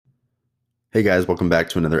Hey guys, welcome back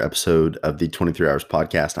to another episode of the 23 Hours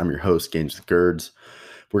Podcast. I'm your host, Games with Gerds.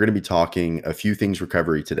 We're going to be talking a few things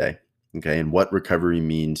recovery today, okay, and what recovery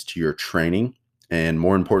means to your training, and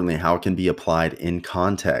more importantly, how it can be applied in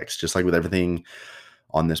context. Just like with everything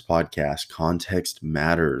on this podcast, context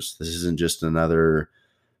matters. This isn't just another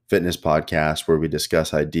fitness podcast where we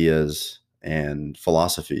discuss ideas and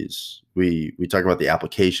philosophies. We talk about the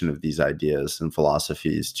application of these ideas and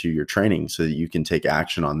philosophies to your training so that you can take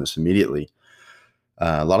action on this immediately.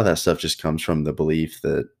 A lot of that stuff just comes from the belief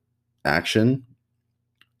that action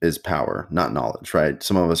is power, not knowledge, right?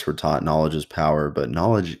 Some of us were taught knowledge is power, but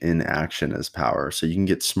knowledge in action is power. So you can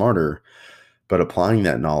get smarter, but applying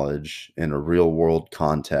that knowledge in a real world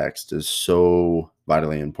context is so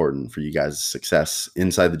vitally important for you guys' success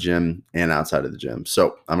inside the gym and outside of the gym.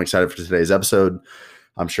 So I'm excited for today's episode.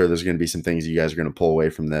 I'm sure there's going to be some things you guys are going to pull away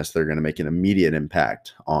from this. They're going to make an immediate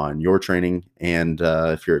impact on your training. And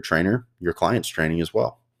if you're a trainer, your client's training as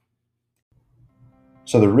well.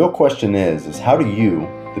 So the real question is how do you,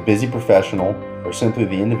 the busy professional, or simply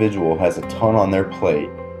the individual who has a ton on their plate,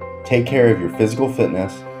 take care of your physical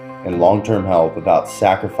fitness and long-term health without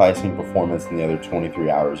sacrificing performance in the other 23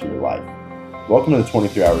 hours of your life? Welcome to the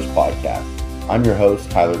 23 Hours Podcast. I'm your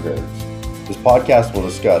host, Tyler Gerds. This podcast will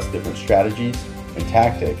discuss different strategies and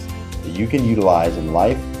tactics that you can utilize in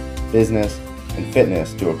life, business, and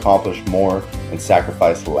fitness to accomplish more and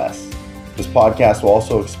sacrifice less. This podcast will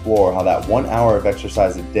also explore how that 1 hour of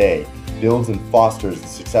exercise a day builds and fosters the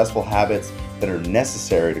successful habits that are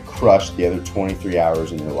necessary to crush the other 23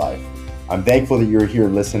 hours in your life. I'm thankful that you're here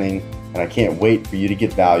listening, and I can't wait for you to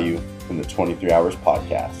get value from the 23 Hours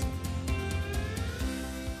Podcast.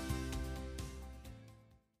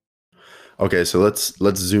 Okay, so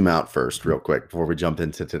let's zoom out first real quick before we jump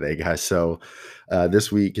into today, guys. So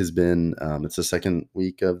this week has been, it's the second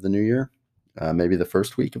week of the new year, maybe the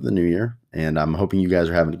first week of the new year, and I'm hoping you guys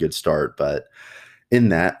are having a good start. But in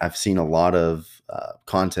that, I've seen a lot of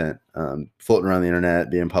content floating around the internet,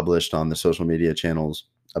 being published on the social media channels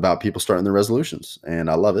about people starting their resolutions, and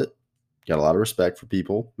I love it. Got a lot of respect for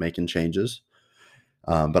people making changes,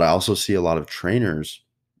 but I also see a lot of trainers,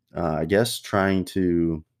 I guess, trying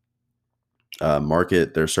to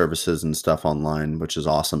market their services and stuff online, which is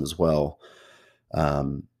awesome as well.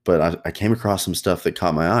 But I came across some stuff that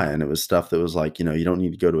caught my eye, and it was stuff that was like, you don't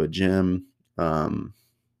need to go to a gym.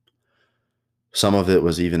 Some of it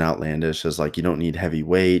was even outlandish, as like, you don't need heavy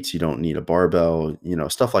weights, you don't need a barbell,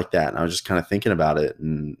 stuff like that. And I was just kind of thinking about it.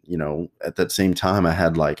 And, at that same time, I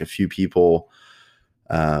had like a few people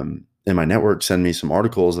in my network send me some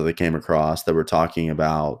articles that they came across that were talking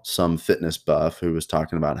about some fitness buff who was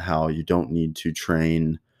talking about how you don't need to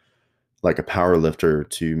train like a power lifter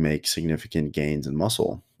to make significant gains in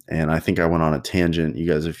muscle. And I think I went on a tangent. You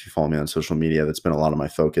guys, if you follow me on social media, that's been a lot of my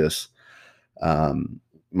focus.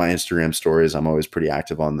 My Instagram stories, I'm always pretty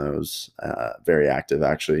active on those, very active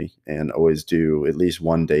actually, and always do at least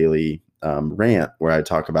one daily rant where I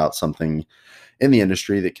talk about something in the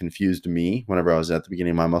industry that confused me whenever I was at the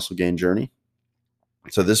beginning of my muscle gain journey.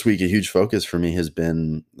 So this week, a huge focus for me has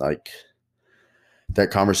been like that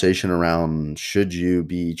conversation around, should you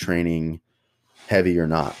be training heavy or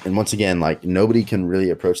not? And once again, like, nobody can really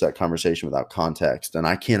approach that conversation without context. And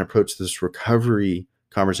I can't approach this recovery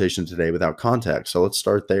conversation today without context. So let's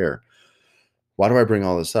start there. Why do I bring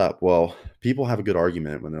all this up? Well, people have a good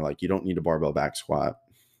argument when they're like, you don't need a barbell back squat.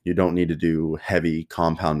 You don't need to do heavy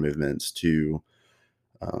compound movements to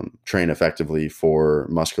train effectively for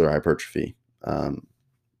muscular hypertrophy.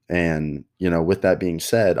 And, with that being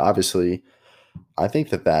said, obviously, I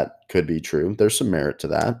think that could be true. There's some merit to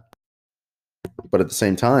that. But at the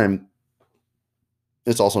same time,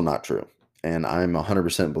 it's also not true. And I'm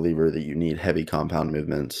 100% believer that you need heavy compound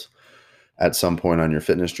movements at some point on your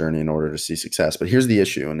fitness journey in order to see success. But here's the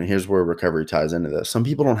issue, and here's where recovery ties into this. Some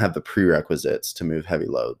people don't have the prerequisites to move heavy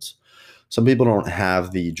loads. Some people don't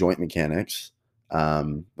have the joint mechanics.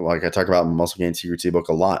 Like I talk about in the Muscle Gain Secrets ebook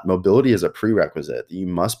a lot, mobility is a prerequisite that you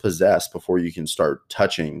must possess before you can start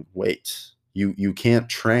touching weights. You can't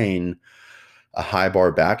train a high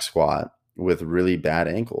bar back squat with really bad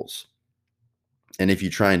ankles. And if you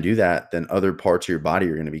try and do that, then other parts of your body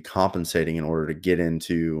are going to be compensating in order to get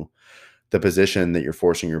into the position that you're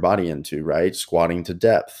forcing your body into, right? Squatting to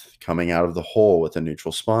depth, coming out of the hole with a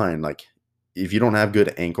neutral spine. Like, if you don't have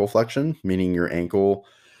good ankle flexion, meaning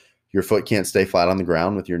your foot can't stay flat on the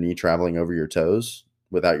ground with your knee traveling over your toes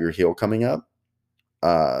without your heel coming up,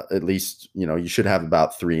 at least, you should have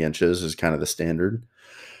about 3 inches is kind of the standard.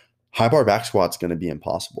 High bar back squat's going to be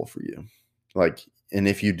impossible for you. And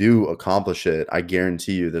if you do accomplish it, I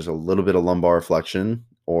guarantee you there's a little bit of lumbar flexion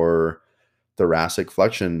or thoracic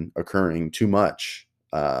flexion occurring too much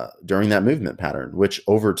during that movement pattern, which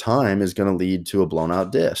over time is going to lead to a blown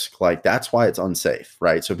out disc. Like, that's why it's unsafe,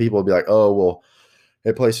 right? So people will be like, oh, well,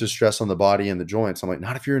 it places stress on the body and the joints. I'm like,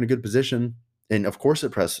 not if you're in a good position. And of course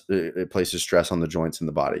it places stress on the joints and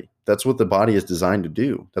the body. That's what the body is designed to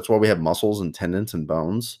do. That's why we have muscles and tendons and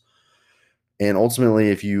bones. And ultimately,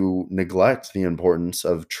 if you neglect the importance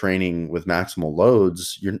of training with maximal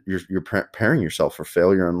loads, you're preparing yourself for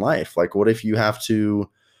failure in life. Like, what if you have to,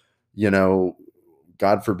 you know,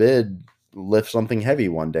 God forbid, lift something heavy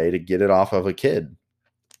one day to get it off of a kid,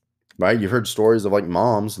 right? You've heard stories of like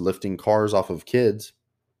moms lifting cars off of kids,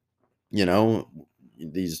 you know,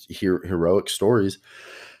 these heroic stories.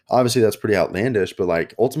 Obviously, that's pretty outlandish, but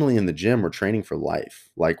like ultimately in the gym, we're training for life.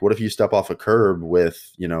 Like, what if you step off a curb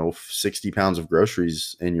with, 60 pounds of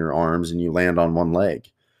groceries in your arms and you land on one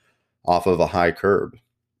leg off of a high curb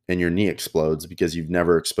and your knee explodes because you've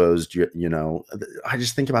never exposed I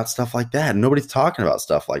just think about stuff like that. And nobody's talking about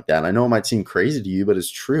stuff like that. And I know it might seem crazy to you, but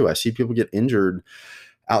it's true. I see people get injured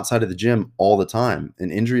outside of the gym all the time.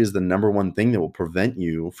 And injury is the number one thing that will prevent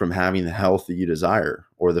you from having the health that you desire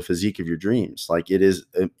or the physique of your dreams. Like, it is,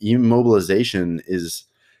 immobilization is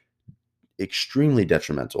extremely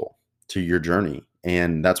detrimental to your journey.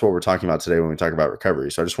 And that's what we're talking about today when we talk about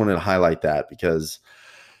recovery. So I just wanted to highlight that, because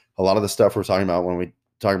a lot of the stuff we're talking about when we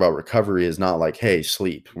talk about recovery is not like, hey,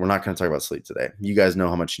 sleep. We're not going to talk about sleep today. You guys know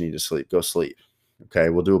how much you need to sleep. Go sleep. Okay.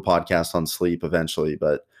 We'll do a podcast on sleep eventually,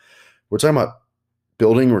 but we're talking about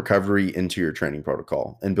building recovery into your training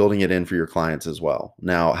protocol and building it in for your clients as well.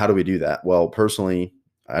 Now, how do we do that? Well, personally,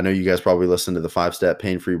 I know you guys probably listened to the 5-step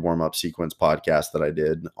pain-free warm-up sequence podcast that I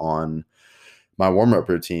did on my warm-up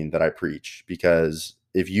routine that I preach, because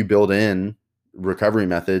if you build in recovery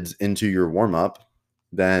methods into your warm-up,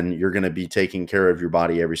 then you're going to be taking care of your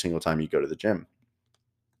body every single time you go to the gym,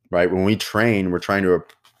 right? When we train, we're trying to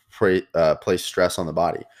place stress on the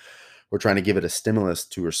body. We're trying to give it a stimulus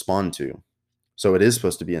to respond to. So it is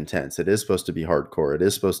supposed to be intense. It is supposed to be hardcore. It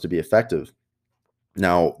is supposed to be effective.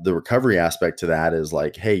 Now, the recovery aspect to that is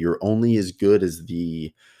like, hey, you're only as good as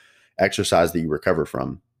the exercise that you recover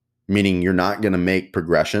from, meaning you're not going to make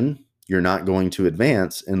progression. You're not going to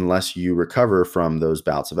advance unless you recover from those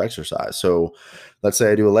bouts of exercise. So let's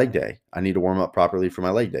say I do a leg day. I need to warm up properly for my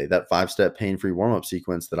leg day. That 5-step pain-free warm-up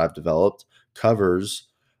sequence that I've developed covers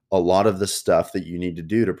a lot of the stuff that you need to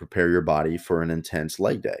do to prepare your body for an intense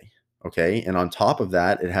leg day. Okay. And on top of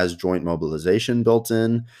that, it has joint mobilization built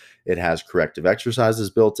in. It has corrective exercises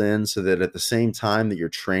built in, so that at the same time that you're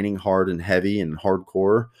training hard and heavy and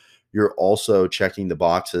hardcore, you're also checking the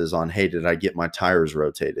boxes on, hey, did I get my tires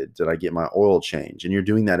rotated? Did I get my oil change? And you're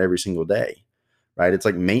doing that every single day, right? It's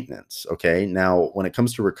like maintenance. Okay. Now, when it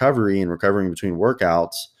comes to recovery and recovering between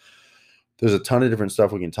workouts, there's a ton of different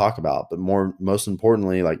stuff we can talk about, but most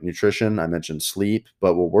importantly, like nutrition, I mentioned sleep,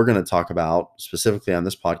 but what we're going to talk about specifically on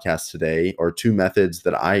this podcast today are 2 methods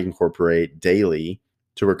that I incorporate daily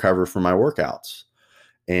to recover from my workouts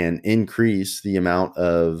and increase the amount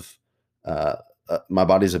of my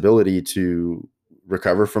body's ability to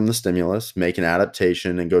recover from the stimulus, make an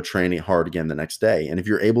adaptation, and go training hard again the next day. And if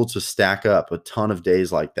you're able to stack up a ton of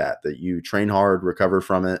days like that you train hard, recover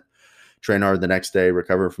from it, train hard the next day,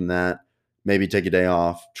 recover from that, maybe take a day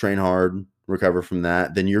off, train hard, recover from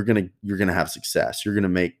that, then you're going to have success. You're going to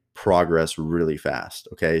make progress really fast.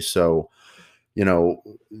 Okay. So,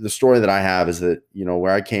 the story that I have is that,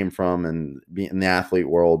 where I came from and being in the athlete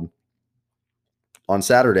world, on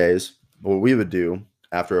Saturdays, what we would do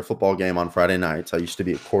after a football game on Friday nights, I used to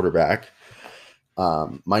be a quarterback.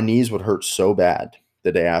 My knees would hurt so bad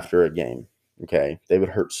the day after a game. Okay. They would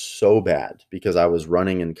hurt so bad because I was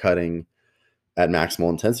running and cutting at maximal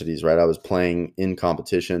intensities, right? I was playing in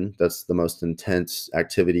competition. That's the most intense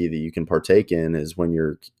activity that you can partake in, is when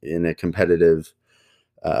you're in a competitive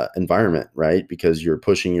environment, right? Because you're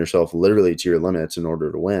pushing yourself literally to your limits in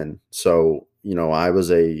order to win. So, I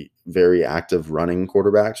was a very active running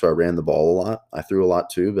quarterback. So I ran the ball a lot. I threw a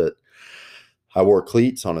lot too, but I wore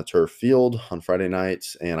cleats on a turf field on Friday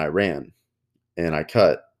nights, and I ran and I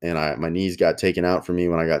cut. And my knees got taken out for me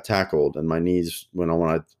when I got tackled. And my knees, when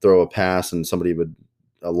I throw a pass and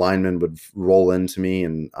a lineman would roll into me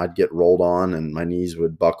and I'd get rolled on and my knees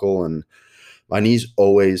would buckle, and my knees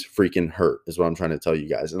always freaking hurt, is what I'm trying to tell you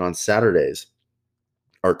guys. And on Saturdays,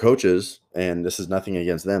 our coaches, and this is nothing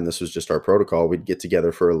against them, this was just our protocol, we'd get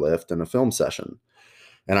together for a lift and a film session.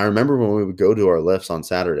 And I remember when we would go to our lifts on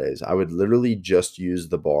Saturdays, I would literally just use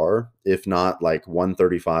the bar, if not like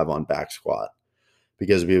 135 on back squat,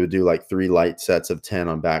 because we would do like 3 light sets of 10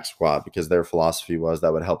 on back squat, because their philosophy was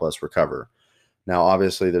that would help us recover. Now,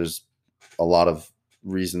 obviously, there's a lot of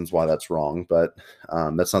reasons why that's wrong, but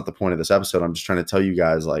that's not the point of this episode. I'm just trying to tell you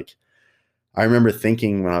guys, like, I remember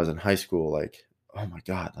thinking when I was in high school, like, oh my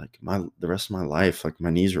God, like the rest of my life, like my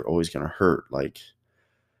knees are always going to hurt. Like,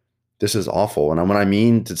 this is awful. And when I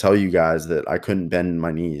mean to tell you guys that I couldn't bend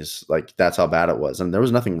my knees, like that's how bad it was. And there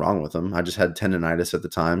was nothing wrong with them. I just had tendonitis at the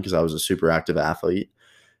time because I was a super active athlete.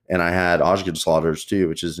 And I had Osgood-Schlatters too,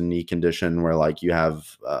 which is a knee condition where like you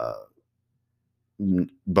have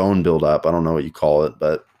bone buildup. I don't know what you call it,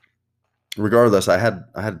 but regardless, I had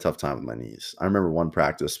a tough time with my knees. I remember one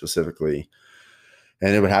practice specifically,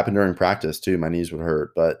 and it would happen during practice too. My knees would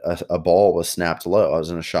hurt, but a ball was snapped low. I was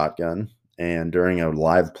in a shotgun, and during a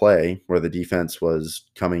live play where the defense was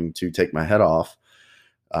coming to take my head off,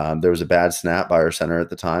 there was a bad snap by our center at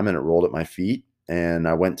the time, and it rolled at my feet. And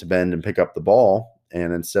I went to bend and pick up the ball,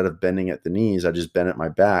 and instead of bending at the knees, I just bent at my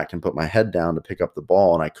back and put my head down to pick up the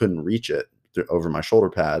ball, and I couldn't reach it over my shoulder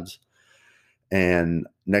pads. And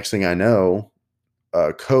next thing I know,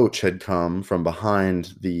 a coach had come from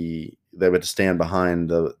behind they would stand behind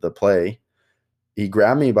the play. He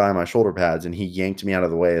grabbed me by my shoulder pads and he yanked me out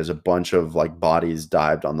of the way as a bunch of like bodies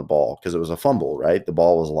dived on the ball because it was a fumble, right? The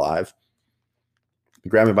ball was alive. He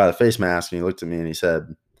grabbed me by the face mask and he looked at me and he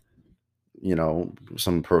said, you know,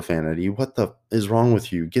 some profanity. What the is wrong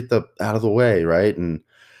with you? Get out of the way, right? And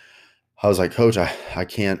I was like, Coach, I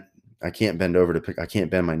can't bend over to pick. I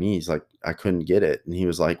can't bend my knees. Like I couldn't get it. And he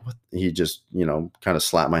was like, what? He just, kind of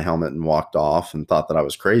slapped my helmet and walked off and thought that I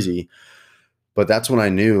was crazy. But that's when I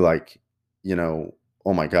knew, like,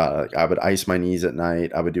 oh my God, like I would ice my knees at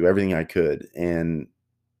night. I would do everything I could. And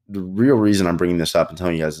the real reason I'm bringing this up and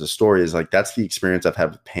telling you guys the story is like, that's the experience I've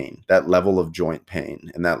had with pain, that level of joint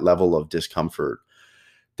pain and that level of discomfort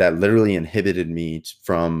that literally inhibited me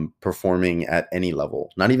from performing at any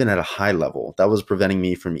level, not even at a high level. That was preventing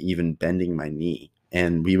me from even bending my knee.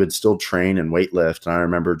 And we would still train and weight lift. And I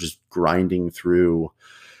remember just grinding through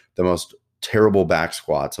the most terrible back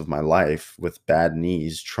squats of my life with bad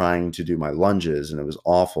knees, trying to do my lunges. And it was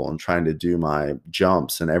awful. And trying to do my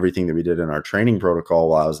jumps and everything that we did in our training protocol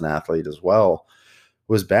while I was an athlete as well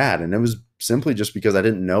was bad. And it was simply just because I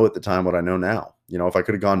didn't know at the time what I know now. If I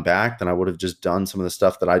could have gone back, then I would have just done some of the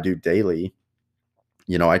stuff that I do daily.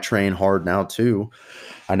 I train hard now too.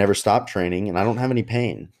 I never stopped training and I don't have any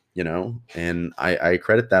pain, and I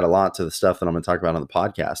credit that a lot to the stuff that I'm going to talk about on the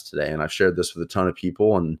podcast today. And I've shared this with a ton of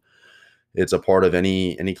people, and it's a part of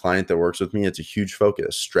any client that works with me. It's a huge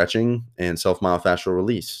focus: stretching and self-myofascial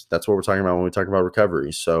release. That's what we're talking about when we talk about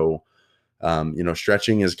recovery. So,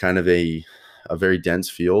 stretching is kind of a very dense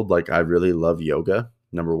field. Like I really love yoga.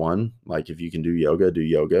 Number one, like if you can do yoga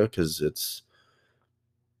because it's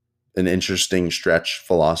an interesting stretch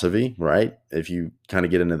philosophy, right? If you kind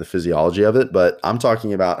of get into the physiology of it, but I'm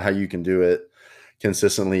talking about how you can do it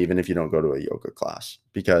consistently, even if you don't go to a yoga class,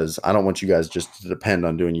 because I don't want you guys just to depend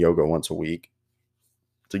on doing yoga once a week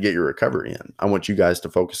to get your recovery in. I want you guys to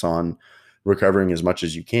focus on recovering as much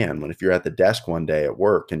as you can. When if you're at the desk one day at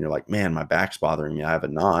work and you're like, man, my back's bothering me, I have a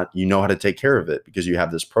knot, you know how to take care of it because you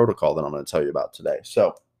have this protocol that I'm going to tell you about today.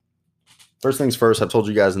 So first things first, I told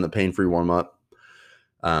you guys in the pain-free warm-up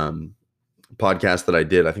podcast that I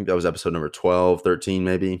did, I think that was episode number 12, 13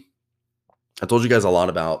 maybe. I told you guys a lot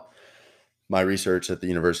about my research at the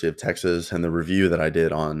University of Texas and the review that I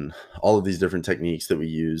did on all of these different techniques that we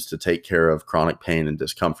use to take care of chronic pain and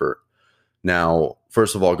discomfort. Now,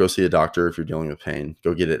 first of all, go see a doctor if you're dealing with pain.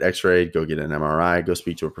 Go get it x-rayed, go get an MRI, go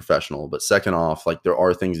speak to a professional. But second off, like there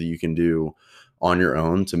are things that you can do on your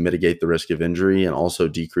own to mitigate the risk of injury and also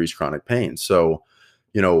decrease chronic pain. So,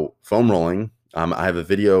 foam rolling. I have a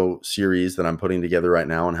video series that I'm putting together right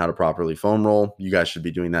now on how to properly foam roll. You guys should be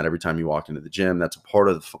doing that every time you walk into the gym. That's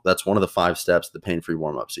that's one of the 5 steps of the pain-free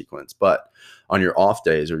warm-up sequence. But on your off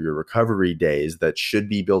days or your recovery days that should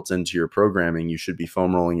be built into your programming, you should be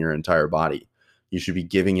foam rolling your entire body. You should be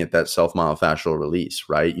giving it that self-myofascial release,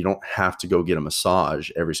 right? You don't have to go get a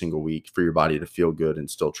massage every single week for your body to feel good and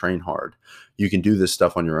still train hard. You can do this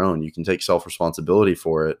stuff on your own. You can take self-responsibility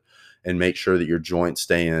for it and make sure that your joints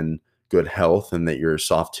stay in good health and that your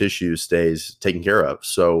soft tissue stays taken care of.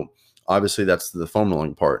 So obviously that's the foam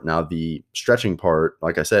rolling part. Now the stretching part,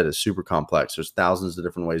 like I said, is super complex. There's thousands of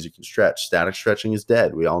different ways you can stretch. Static stretching is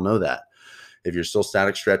dead. We all know that. If you're still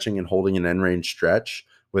static stretching and holding an end range stretch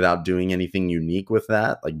without doing anything unique with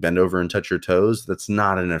that, like bend over and touch your toes, that's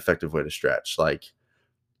not an effective way to stretch. Like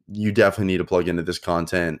you definitely need to plug into this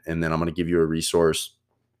content. And then I'm going to give you a resource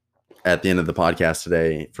at the end of the podcast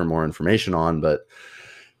today for more information on, but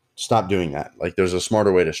stop doing that. Like there's a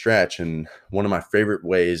smarter way to stretch. And one of my favorite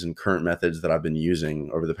ways and current methods that I've been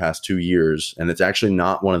using over the past 2 years, and it's actually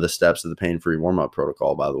not one of the steps of the pain-free warm-up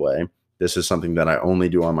protocol, by the way, This is something that I only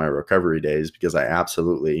do on my recovery days because I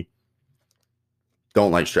absolutely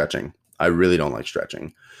don't like stretching. I really don't like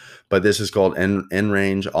stretching. But this is called end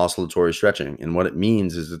range oscillatory stretching. And what it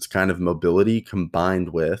means is it's kind of mobility combined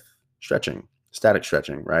with stretching, static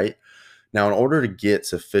stretching, right? Now, in order to get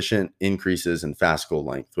sufficient increases in fascicle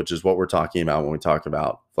length, which is what we're talking about when we talk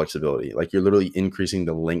about flexibility, like you're literally increasing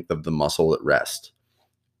the length of the muscle at rest.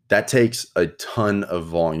 That takes a ton of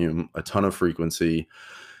volume, a ton of frequency,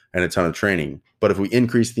 and a ton of training. But if we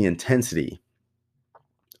increase the intensity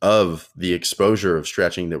of the exposure of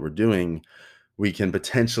stretching that we're doing, we can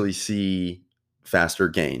potentially see faster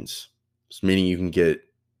gains, meaning you can get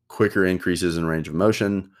quicker increases in range of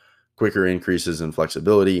motion, quicker increases in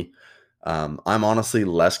flexibility. I'm honestly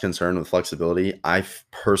less concerned with flexibility. I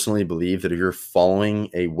personally believe that if you're following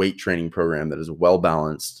a weight training program that is well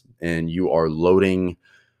balanced and you are loading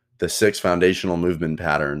the 6 foundational movement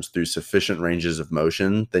patterns through sufficient ranges of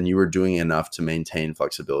motion, then you are doing enough to maintain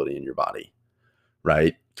flexibility in your body,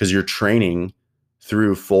 right? Because you're training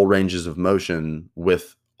through full ranges of motion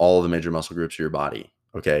with all the major muscle groups of your body.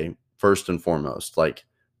 Okay. First and foremost, like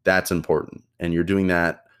that's important. And you're doing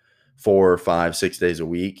that 4, 5, 6 days a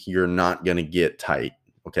week. You're not going to get tight.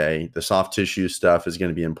 Okay. The soft tissue stuff is going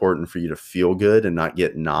to be important for you to feel good and not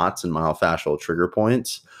get knots and myofascial trigger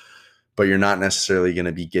points. But you're not necessarily going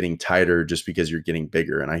to be getting tighter just because you're getting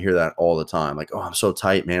bigger. And I hear that all the time. Like, oh, I'm so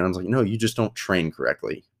tight, man. I was like, no, you just don't train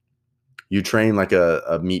correctly. You train like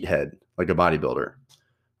a meathead, like a bodybuilder.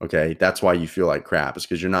 Okay. That's why you feel like crap. It's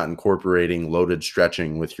because you're not incorporating loaded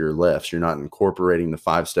stretching with your lifts. You're not incorporating the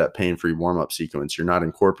 5-step pain-free warm-up sequence. You're not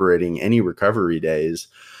incorporating any recovery days.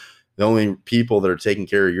 The only people that are taking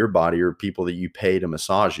care of your body are people that you pay to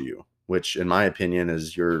massage you, which in my opinion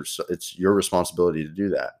is it's your responsibility to do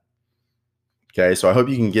that. Okay. So I hope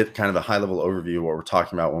you can get kind of a high level overview of what we're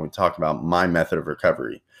talking about when we talk about my method of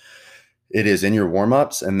recovery. It is in your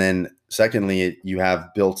warm-ups. And then secondly, you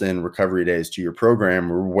have built-in recovery days to your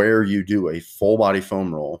program where you do a full body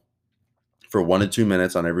foam roll for 1 to 2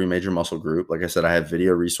 minutes on every major muscle group. Like I said, I have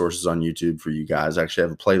video resources on YouTube for you guys. I actually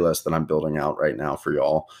have a playlist that I'm building out right now for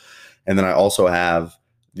y'all. And then I also have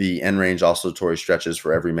the end range oscillatory stretches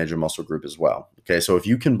for every major muscle group as well. Okay. So if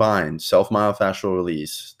you combine self-myofascial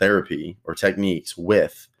release therapy or techniques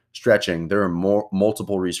with stretching, there are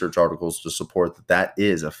multiple research articles to support that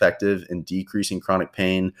is effective in decreasing chronic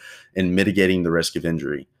pain and mitigating the risk of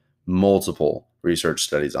injury. Multiple research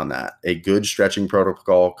studies on that. A good stretching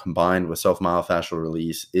protocol combined with self-myofascial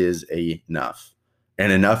release is enough.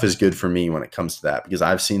 And enough is good for me when it comes to that because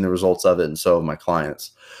I've seen the results of it and so have my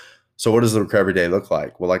clients. So what does the recovery day look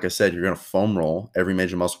like? Well, like I said, you're going to foam roll every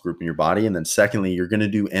major muscle group in your body. And then secondly, you're going to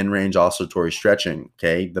do end range oscillatory stretching.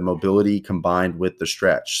 Okay. The mobility combined with the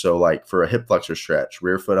stretch. So like for a hip flexor stretch,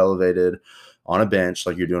 rear foot elevated on a bench,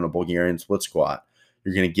 like you're doing a Bulgarian split squat,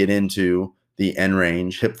 you're going to get into the end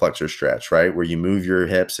range hip flexor stretch, right? Where you move your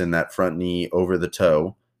hips and that front knee over the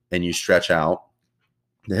toe and you stretch out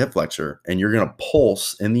the hip flexor and you're going to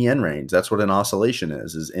pulse in the end range. That's what an oscillation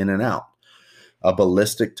is in and out. A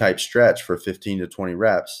ballistic type stretch for 15 to 20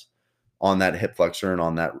 reps on that hip flexor and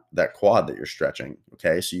on that quad that you're stretching.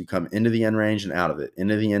 Okay. So you come into the end range and out of it,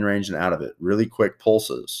 into the end range and out of it, really quick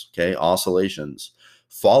pulses. Okay. Oscillations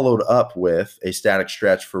followed up with a static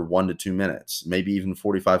stretch for 1 to 2 minutes, maybe even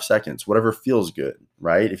 45 seconds, whatever feels good,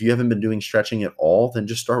 right? If you haven't been doing stretching at all, then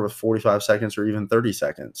just start with 45 seconds or even 30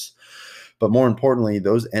 seconds. But more importantly,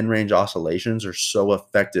 those end range oscillations are so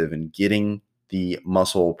effective in getting the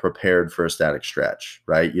muscle prepared for a static stretch,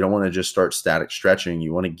 right? You don't want to just start static stretching.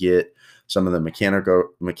 You want to get some of the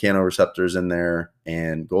mechanoreceptors in there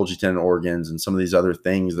and Golgi tendon organs and some of these other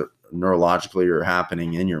things that neurologically are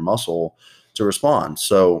happening in your muscle to respond.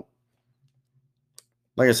 So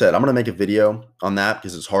like I said, I'm going to make a video on that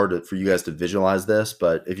because it's hard for you guys to visualize this.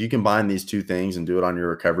 But if you combine these two things and do it on your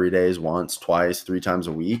recovery days once, twice, 3 times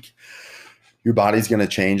a week, your body's going to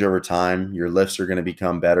change over time. Your lifts are going to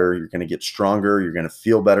become better. You're going to get stronger. You're going to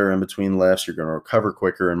feel better in between lifts. You're going to recover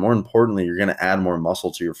quicker. And more importantly, you're going to add more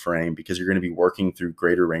muscle to your frame because you're going to be working through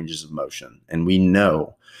greater ranges of motion. And we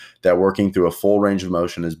know that working through a full range of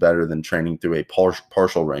motion is better than training through a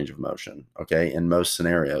partial range of motion, okay, in most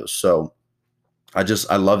scenarios. So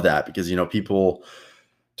I love that because, people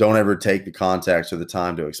don't ever take the context or the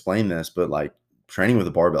time to explain this, but like, training with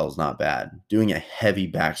a barbell is not bad. Doing a heavy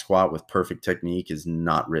back squat with perfect technique is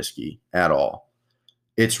not risky at all.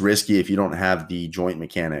 It's risky if you don't have the joint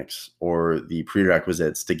mechanics or the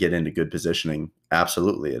prerequisites to get into good positioning.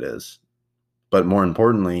 Absolutely it is. But more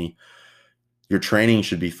importantly, your training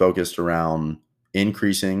should be focused around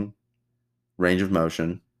increasing range of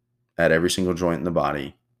motion at every single joint in the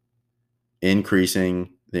body,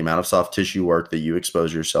 increasing the amount of soft tissue work that you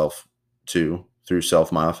expose yourself to through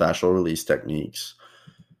self-myofascial release techniques.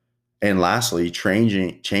 And lastly,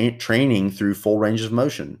 training through full range of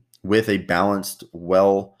motion with a balanced,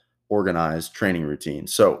 well-organized training routine.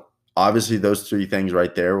 So obviously those three things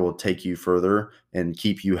right there will take you further and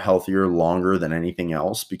keep you healthier longer than anything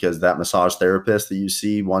else, because that massage therapist that you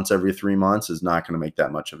see once every 3 months is not going to make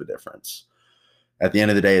that much of a difference. At the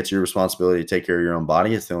end of the day, it's your responsibility to take care of your own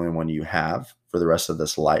body. It's the only one you have for the rest of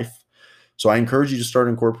this life. So I encourage you to start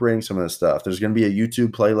incorporating some of this stuff. There's going to be a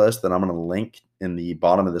YouTube playlist that I'm going to link in the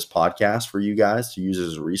bottom of this podcast for you guys to use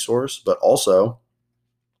as a resource. But also,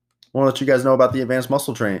 I want to let you guys know about the Advanced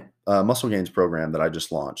Muscle Gains program that I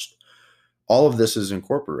just launched. All of this is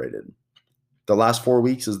incorporated. The last 4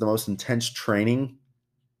 weeks is the most intense training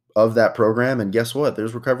of that program. And guess what?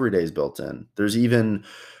 There's recovery days built in. There's even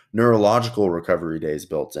neurological recovery days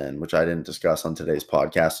built in, which I didn't discuss on today's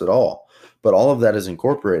podcast at all. But all of that is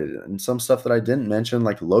incorporated. And some stuff that I didn't mention,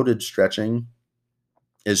 like loaded stretching,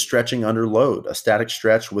 is stretching under load, a static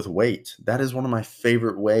stretch with weight. That is one of my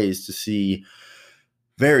favorite ways to see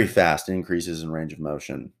very fast increases in range of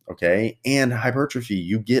motion, okay? And hypertrophy,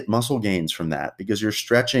 you get muscle gains from that because you're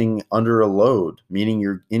stretching under a load, meaning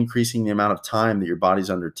you're increasing the amount of time that your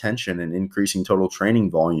body's under tension and increasing total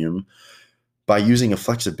training volume by using a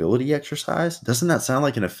flexibility exercise. Doesn't that sound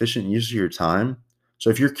like an efficient use of your time?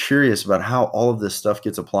 So if you're curious about how all of this stuff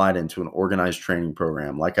gets applied into an organized training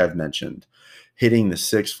program, like I've mentioned, hitting the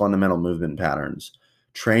 6 fundamental movement patterns,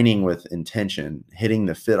 training with intention, hitting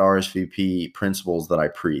the FIT RSVP principles that I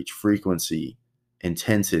preach: frequency,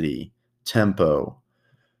 intensity, tempo,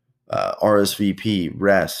 RSVP,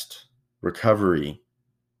 rest, recovery,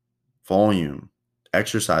 volume,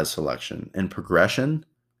 exercise selection, and progression.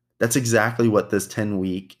 That's exactly what this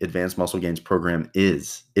 10-week Advanced Muscle Gains program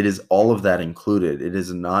is. It is all of that included. It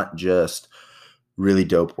is not just really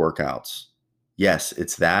dope workouts. Yes,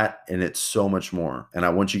 it's that, and it's so much more. And I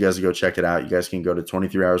want you guys to go check it out. You guys can go to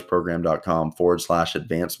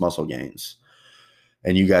 23hoursprogram.com/advanced muscle gains.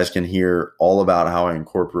 And you guys can hear all about how I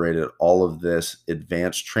incorporated all of this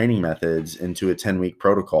advanced training methods into a 10-week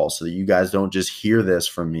protocol, so that you guys don't just hear this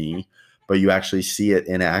from me, but you actually see it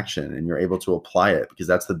in action and you're able to apply it, because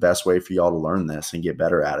that's the best way for y'all to learn this and get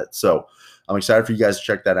better at it. So I'm excited for you guys to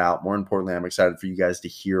check that out. More importantly, I'm excited for you guys to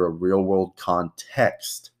hear a real world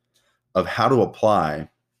context of how to apply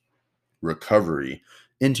recovery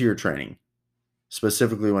into your training,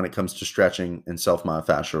 specifically when it comes to stretching and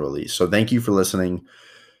self-myofascial release. So thank you for listening.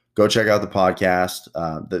 Go check out the podcast,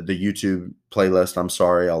 the YouTube playlist.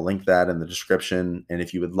 I'll link that in the description. And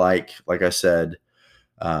if you would like I said,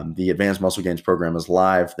 the Advanced Muscle Gains program is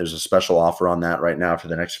live. There's a special offer on that right now for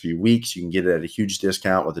the next few weeks. You can get it at a huge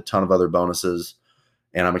discount with a ton of other bonuses.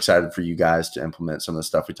 And I'm excited for you guys to implement some of the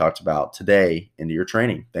stuff we talked about today into your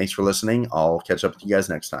training. Thanks for listening. I'll catch up with you guys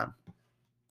next time.